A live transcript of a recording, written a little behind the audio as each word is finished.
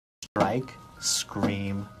Strike,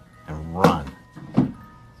 scream, and run.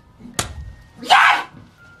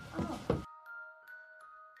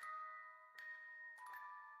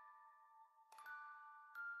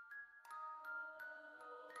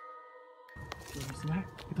 Get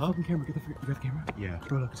the fucking camera, you got the camera? Yeah.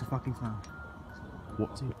 Bro, look, it's a fucking clown.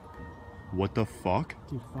 What? Dude, What the fuck?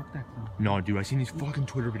 dude, fuck that clown. No, dude, I seen these fucking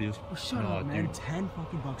Twitter videos. Oh, shut No, up, man. dude. 10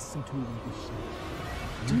 fucking bucks some tweet like this shit.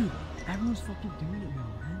 Dude, everyone's fucking doing it now,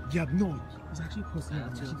 man. Yeah, no. He's actually pussy.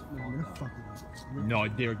 I'm gonna fuck with him. No,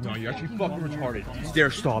 Derek, no, you're actually fucking retarded.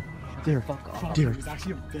 Derek, stop. Derek, Fuck off. Derek. He's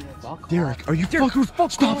actually a bitch. Fuck Derek, are you fucking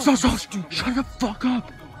stop, shut the fuck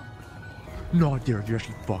up. No, Derek, you're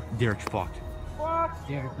actually fucked. Derek's fucked.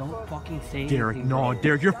 Derek, don't fucking say Derek, anything, no, bro.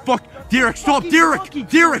 Derek, you're fucked. Derek, stop, Derek!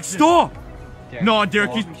 Derek, stop! No,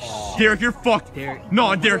 Derek, Derek, you're fucked. Derek.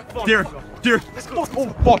 No, Derek, Derek. Oh,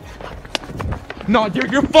 fuck. No,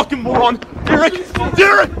 Derek, you're a fucking moron. Derek!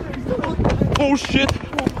 Oh, shit.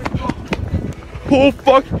 Oh,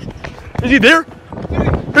 fuck. Is he there?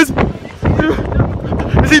 Is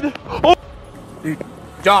he there? Oh. Dude,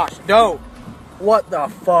 Josh, no. What the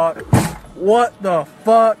fuck? What the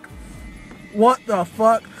fuck? What the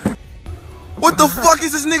fuck? What the fuck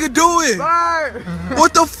is this nigga doing? Bert!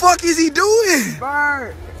 What the fuck is he doing?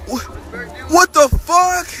 Bert! What the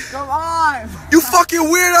fuck? Come on! You fucking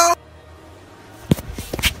weirdo!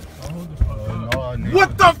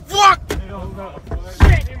 What the fuck?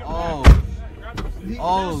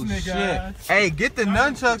 Oh shit. Hey, get the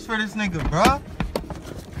nunchucks for this nigga, bro.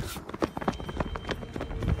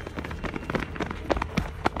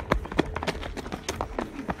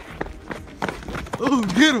 Oh,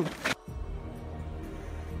 get him.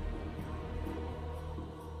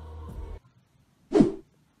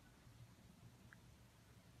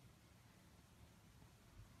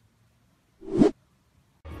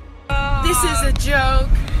 This is a joke.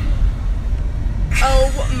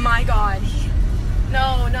 Oh my god.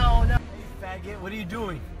 No, no, no. Faggot, what are you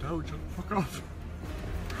doing? No, shut the fuck up.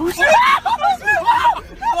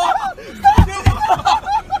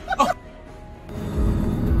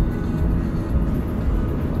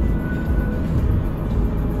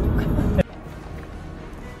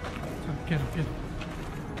 Get him.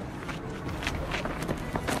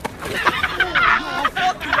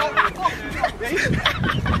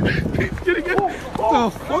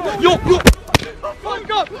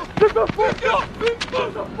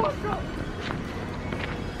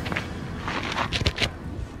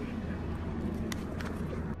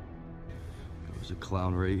 There's a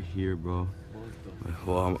clown right here, bro.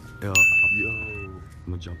 Well, I'm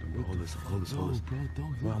gonna jump in, bro. Hold this. Bro,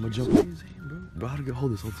 don't. Bro, I'm gonna jump in. Bro, how to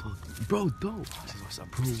hold this? Bro, don't. Bro,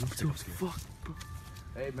 what the fuck, bro?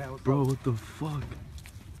 Hey man, what's Bro, what the fuck?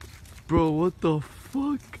 Bro, what the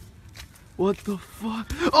fuck? What the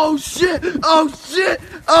fuck? Oh shit!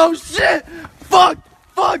 Fuck!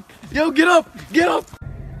 Yo, get up!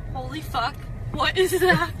 Holy fuck. What is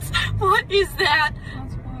that? What is that?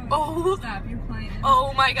 Oh. Stop, you're playing.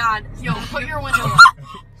 Oh my god. Yo, put your window up.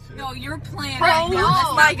 No, you're playing.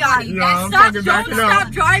 Oh my god. Yeah, I'm Stop, fucking don't backing up.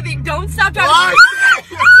 stop driving. Don't stop driving. Why?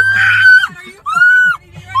 Are you fucking kidding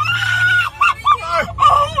me?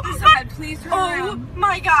 Oh, Stop, please turn oh around.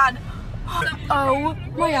 my god. Oh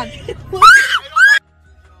my god.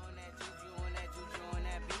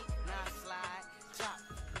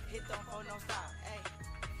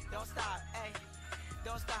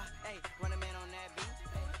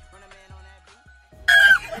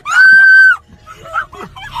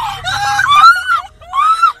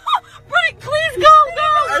 Frank, please go.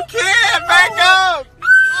 I can't back up!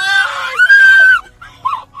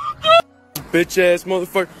 Bitch ass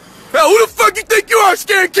motherfucker. Hey, who the fuck you think you are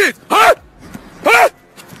scaring kids? Huh?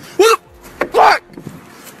 Who the fuck?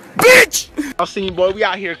 Bitch! I seen, boy, we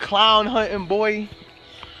out here clown hunting, boy.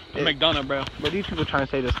 McDonough, bro. But these people trying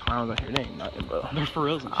to say there's clowns out here. They ain't nothing, bro. They're for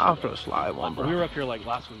reals. I'll throw a slide one, bro. We were up here like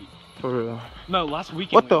last week. For real. No, last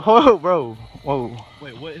weekend. What the whoa, bro? Whoa.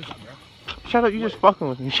 Wait, what is that, bro? Shut up, you just fucking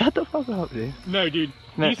with me. Shut the fuck up, dude. No, dude.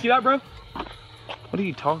 No. You see that, bro? What are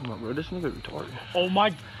you talking about, bro? This nigga retarded. Oh my.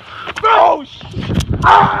 Bro!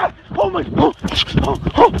 Ah! Oh my! Go!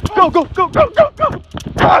 Ah! Go! Get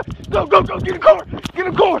in the car!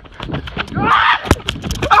 Ah!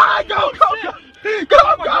 Ah! Go!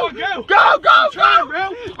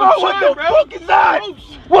 Bro, what the fuck is that?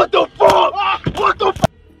 What the fuck?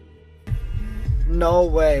 No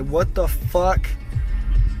way! What the fuck?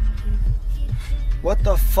 What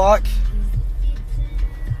the fuck?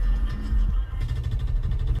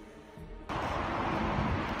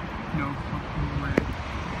 No fucking way.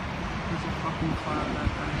 There's a fucking clown that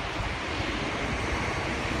time.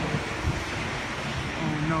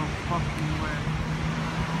 Oh no. fucking way.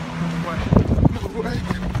 No way.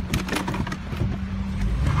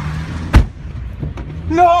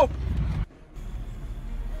 No!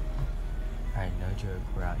 Alright, no joke,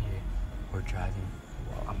 we're out here. We're driving.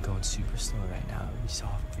 Well, I'm going super slow right now. We saw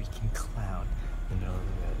a freaking clown in the middle of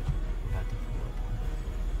the road. We're about to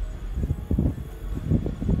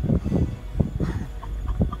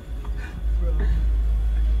pull up.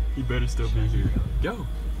 He better still be here. Go.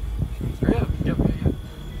 Hurry up. Yep.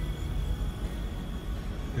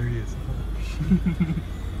 There he is.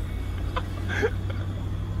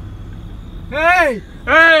 Hey!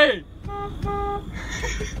 Hey!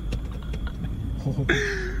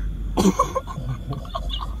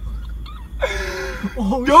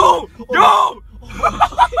 Oh, Go! Go!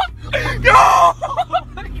 Go!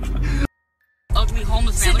 Ugly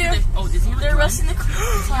homeless man. Look at this. Oh, does he have a gun? They're arresting the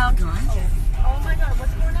clown. Oh my god,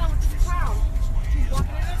 what's going on with this clown? He's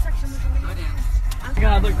walking in the section with me. Go down.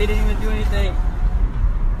 God, look, they didn't even do anything.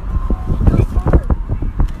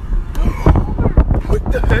 What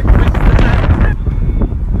the heck was that?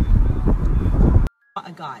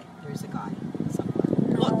 A guy. There's a guy.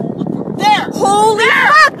 Somewhere. Look. There! Holy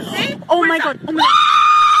fuck! See? Oh my god. Oh my god.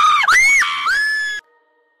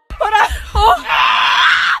 Hold on. Oh.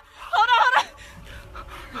 Hold on.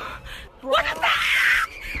 Look at that!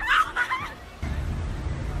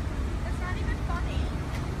 That's not even funny.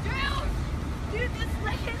 Dude, this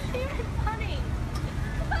like isn't even funny.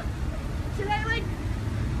 Should I like,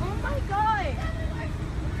 oh my god.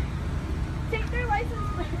 Take their license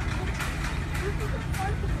plate. This isn't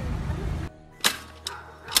funny.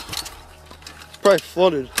 Probably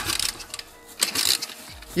flooded.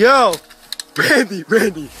 Yo! Randy! Go!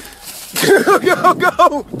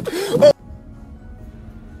 Oh.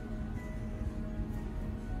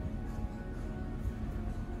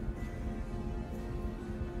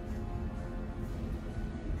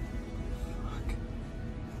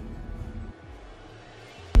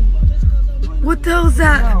 What the hell is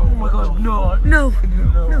that? Oh my god, no. No.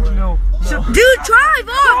 No. Dude, drive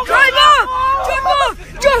off! Drive off!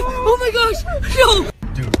 Oh my gosh! No!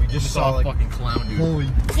 Dude, we just saw like fucking clown, dude. holy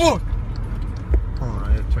Fuck! Hold on,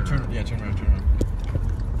 I have to turn around. Yeah, turn around.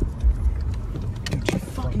 Dude, you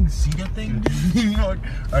fucking see that thing?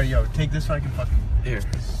 Alright, yo, take this so I can fucking. Here.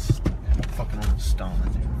 Fucking almost stomp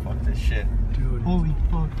it, dude. Fuck this shit. Dude. Holy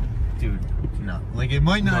fuck. Dude, no. Like, it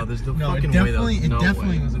might not. No, there's no it fucking way definitely, that- it no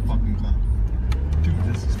definitely way. was a fucking clown. Dude,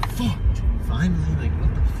 this is fucked. Finally, like,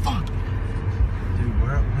 what the fuck? Dude,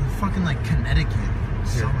 we're fucking, like, Connecticut.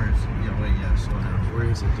 Summers. Yeah, wait, yeah, slow down. Where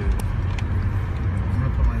is it, dude? I'm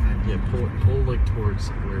gonna put my hand. Yeah, pull like towards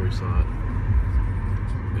where we saw it.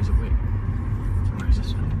 Where's it? Wait. Where is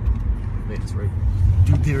this? Wait, it's right.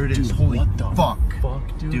 Dude, there it is. Dude, Holy what the fuck.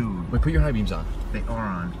 Fuck, dude. Dude. Wait, put your high beams on. They are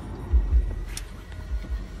on.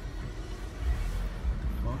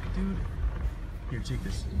 Fuck, dude. Here, take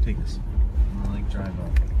this. Take this. I'm gonna, like, drive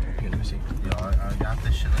up. Here, let me see. Yo, I got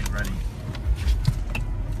this shit, like, ready.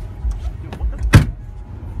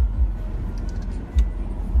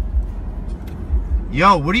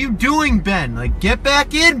 Yo, what are you doing, Ben? Like, get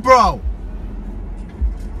back in, bro!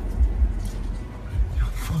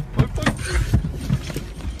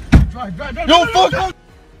 Drive. No, fuck!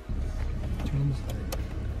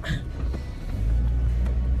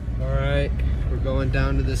 Alright, we're going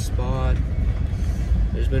down to this spot.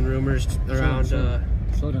 There's been rumors around,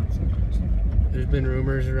 Slow down. there's been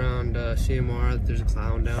rumors around CMR that there's a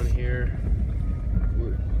clown down here.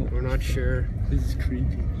 We're not sure. This is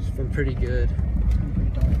creepy. It's been pretty good.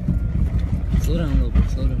 Slow down a little bit.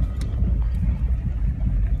 Slow down.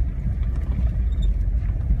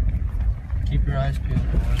 Keep your eyes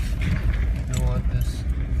peeled, boys. You don't want this.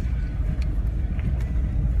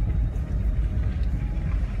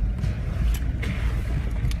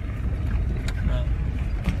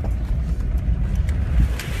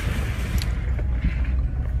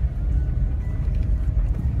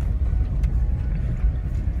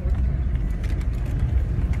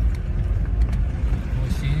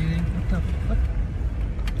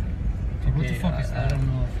 What the fuck is that? I don't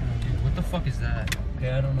know. Dude, what the fuck is that?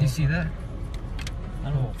 Okay, I don't know. Do you see that? I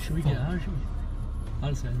don't know. Should we get out?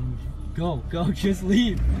 Honestly, I think we should. Go, just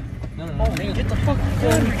leave. No. Man, get the fuck out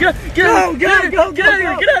of here. Get out of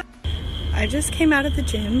here. I just came out of the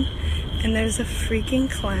gym and there's a freaking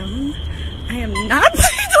clown. I am not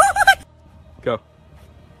playing the line. Go.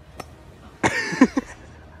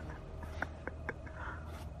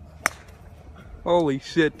 Holy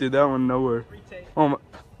shit, dude, that went nowhere. Oh my.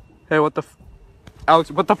 Hey, what the Alex,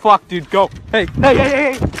 what the fuck, dude? Go. Hey.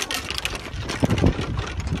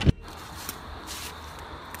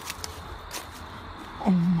 Oh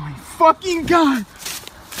my fucking god!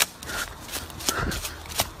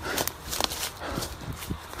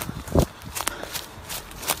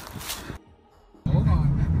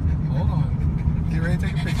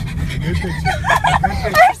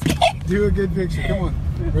 Do a good picture. Come on.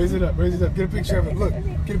 Raise it up. Raise it up. Get a picture of it. Look.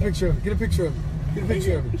 Get a picture of it. Get a picture of it. Get a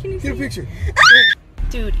picture of it. Get a picture.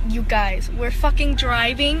 Dude, you guys, we're fucking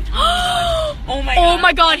driving. Oh my god. Oh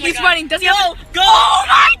my god, he's running. Does he have to Go! Oh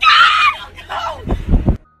my god!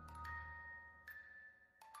 Go!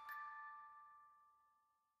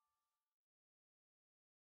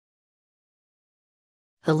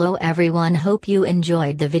 Hello everyone, hope you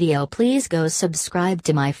enjoyed the video. Please go subscribe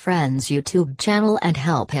to my friend's YouTube channel and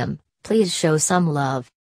help him. Please show some love.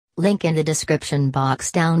 Link in the description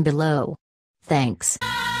box down below. Thanks.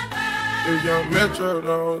 If young Metro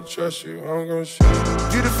don't trust you, I'm gonna shoot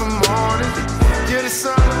you. Beautiful morning, yeah, the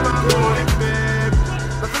sun in my morning,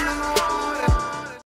 babe.